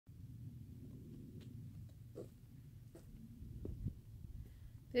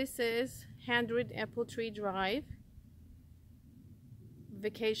This is 100 Apple Tree Drive,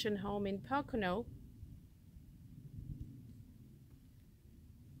 vacation home in Pocono.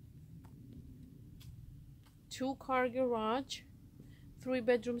 Two-car garage, 3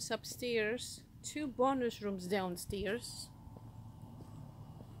 bedrooms upstairs, 2 bonus rooms downstairs.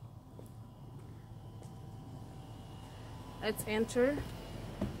 Let's enter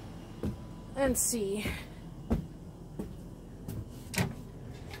and see.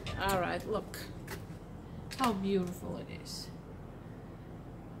 Alright, look how beautiful it is.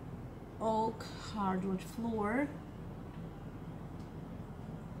 Oak hardwood floor.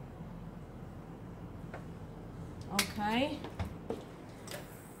 Okay.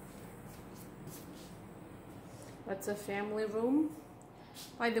 That's a family room.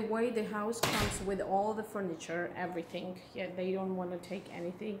 By the way, the house comes with all the furniture, everything. Yeah, they don't want to take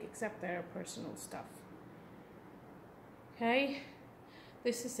anything except their personal stuff. Okay.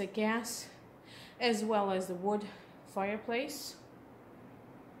 This is a gas as well as the wood fireplace.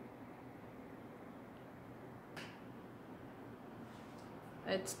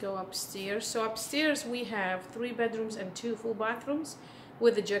 Let's go upstairs. So upstairs we have 3 bedrooms and 2 full bathrooms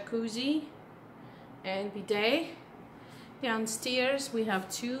with a jacuzzi and bidet. Downstairs we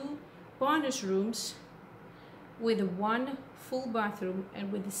have 2 bonus rooms with 1 full bathroom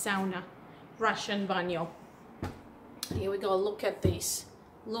and with a sauna, Russian baño. Here we go. Look at this.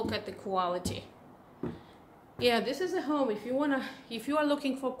 Look at the quality. Yeah, this is a home. If you are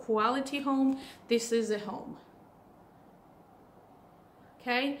looking for quality home, this is a home.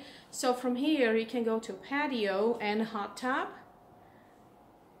 Okay, so from here you can go to patio and hot tub.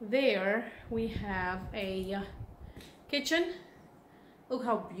 There we have a kitchen. Look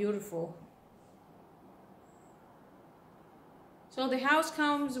how beautiful. So the house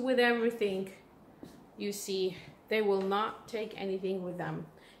comes with everything. You see, they will not take anything with them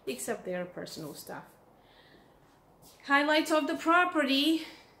except their personal stuff. Highlights of the property.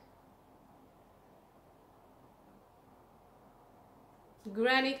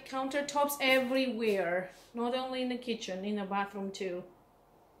 Granite countertops everywhere, not only in the kitchen, in the bathroom too.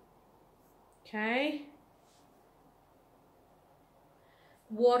 Okay.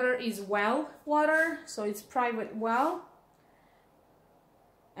 Water is well water, so it's private well.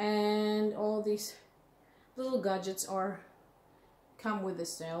 And all these little gadgets come with the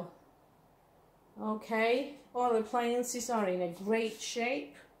sale. Okay, all the appliances are in a great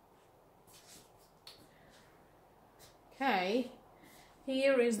shape. Okay,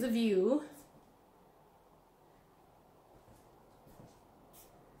 here is the view.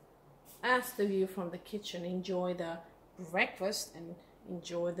 As the view from the kitchen. Enjoy the breakfast and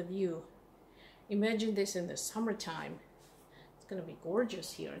enjoy the view. Imagine this in the summertime. It's gonna be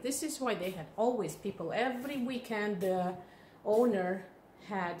gorgeous here. This is why they had always people every weekend. The owner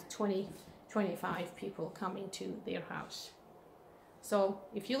had 25 people coming to their house. So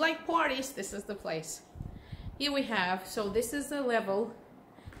if you like parties, this is the place. Here we have, so this is the level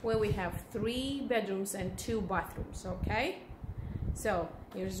where we have 3 bedrooms and 2 bathrooms. Okay, so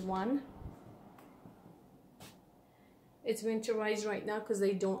here's one. It's winterized right now because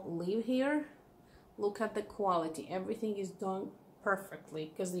they don't live here. Look at the quality. Everything is done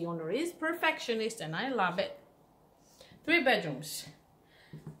perfectly because the owner is perfectionist and I love it. 3 bedrooms.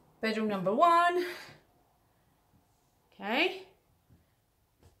 Bedroom number 1. Okay.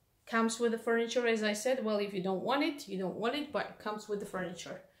 Comes with the furniture, as I said. Well, if you don't want it, you don't want it, but it comes with the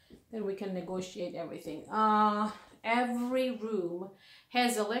furniture. Then we can negotiate everything. Every room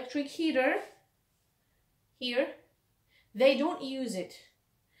has electric heater here. They don't use it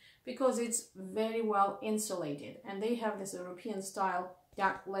because it's very well insulated, and they have this European style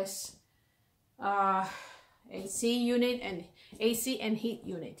ductless AC unit and AC and heat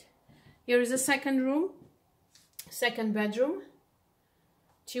unit. Here is a second room, second bedroom,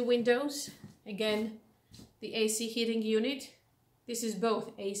 2 windows, again the AC heating unit. This is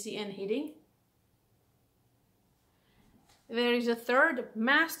both AC and heating. There is a third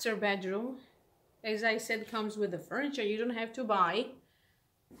master bedroom. As I said, comes with the furniture. You don't have to buy.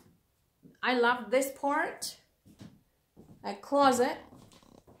 I love this part. A closet.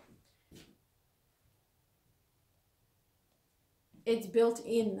 It's built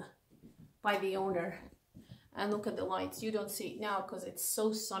in by the owner. And look at the lights. You don't see it now because it's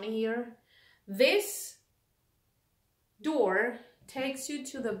so sunny here. This door takes you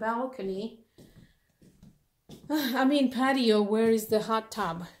to the balcony. I mean patio. Where is the hot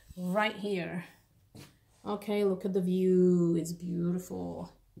tub? Right here. Okay, look at the view. It's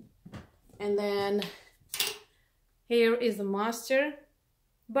beautiful. And then here is the master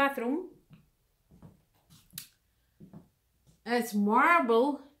bathroom. It's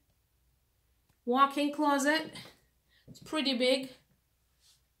marble. Walk-in closet. It's pretty big.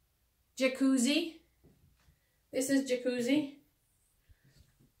 Jacuzzi. This is jacuzzi.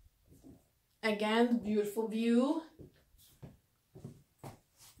 Again, beautiful view.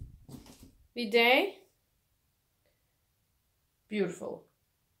 Bidet. Beautiful.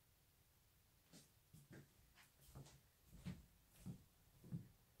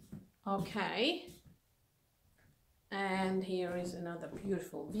 Okay. And here is another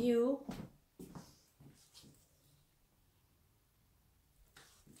beautiful view.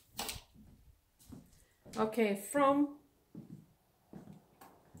 Okay, from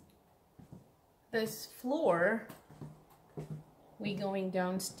this floor, we're going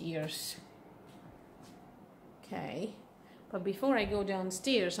downstairs. Okay, but before I go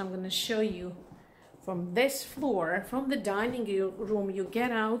downstairs, I'm going to show you from this floor, from the dining room, you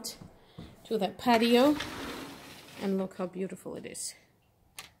get out to the patio, and look how beautiful it is,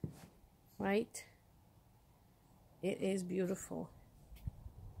 right? It is beautiful.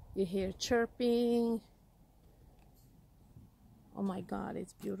 You hear chirping. Oh my God,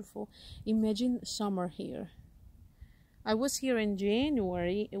 it's beautiful. Imagine summer here. I was here in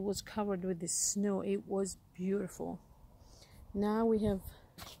January. It was covered with the snow. It was beautiful. Now we have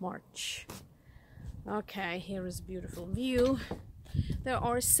March. Okay, here is a beautiful view. There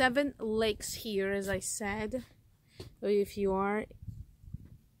are 7 lakes here, as I said. So if you are a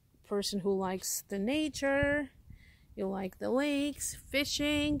person who likes the nature, you like the lakes,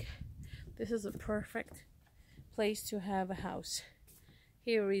 fishing, this is a perfect place to have a house.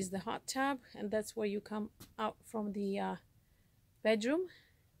 Here is the hot tub, and that's where you come out from the bedroom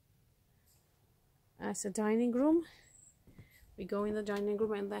as a dining room. We go in the dining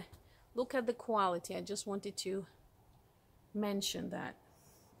room, and look at the quality. I just wanted to mention that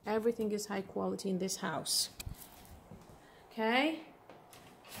everything is high quality in this house. Okay,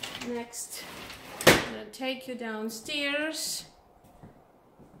 next I'm gonna take you downstairs.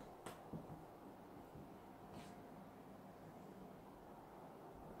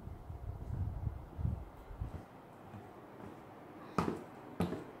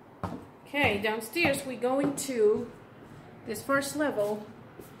 Okay, downstairs we're going to this first level.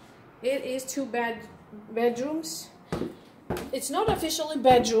 It is 2 bedrooms. It's not officially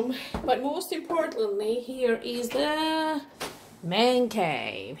bedroom, but most importantly, here is the man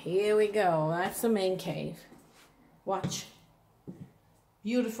cave. Here we go. That's the man cave. Watch.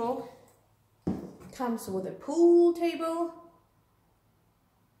 Beautiful. Comes with a pool table.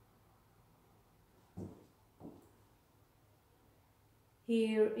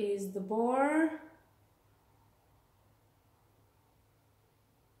 Here is the bar.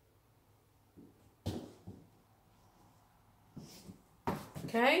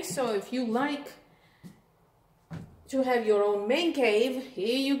 Okay, so if you like to have your own man cave,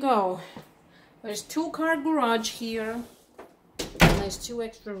 here you go. There's 2-car garage here. And there's 2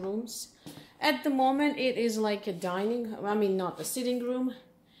 extra rooms. At the moment, it is like a not a sitting room,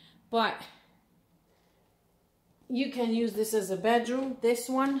 but you can use this as a bedroom, this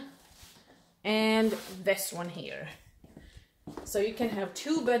one, and this one here. So you can have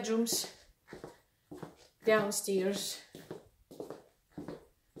 2 bedrooms downstairs.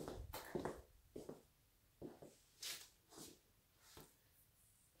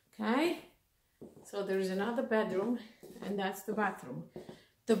 Okay, so there's another bedroom, and that's the bathroom.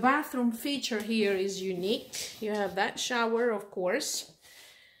 The bathroom feature here is unique. You have that shower, of course,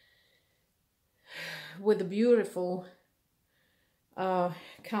 with the beautiful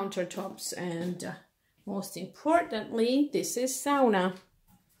countertops, and most importantly, this is sauna.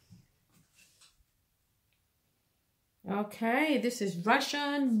 Okay, this is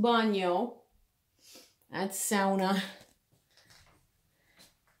Russian banyo. That's sauna.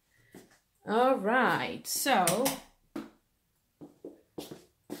 All right, so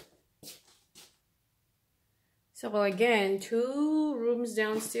again, 2 rooms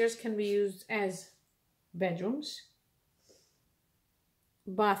downstairs can be used as bedrooms.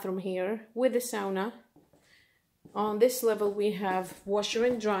 Bathroom here with the sauna. On this level we have washer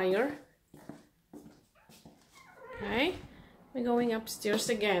and dryer. Okay, we're going upstairs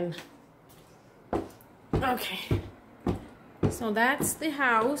again. Okay, so that's the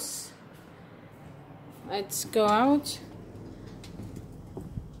house. Let's go out.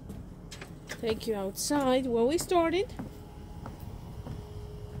 Take you outside where we started.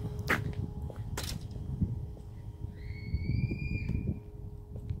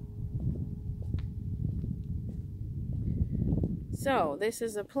 So this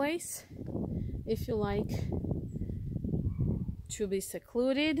is a place, if you like to be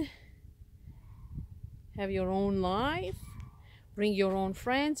secluded, have your own life, Bring your own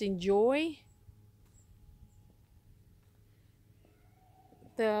friends, enjoy.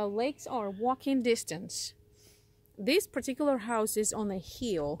 The lakes are walking distance. This particular house is on a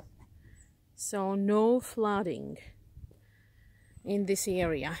hill, so no flooding in this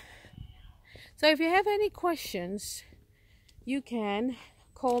area. So if you have any questions, you can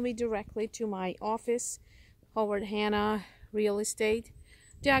call me directly to my office, Howard Hanna Real Estate,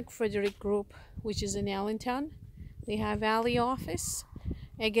 Doug Frederick Group, which is in Allentown. They have Valley office.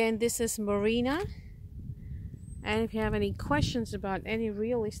 Again, this is Marina. And if you have any questions about any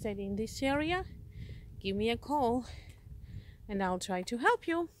real estate in this area, give me a call and I'll try to help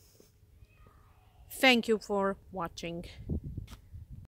you. Thank you for watching.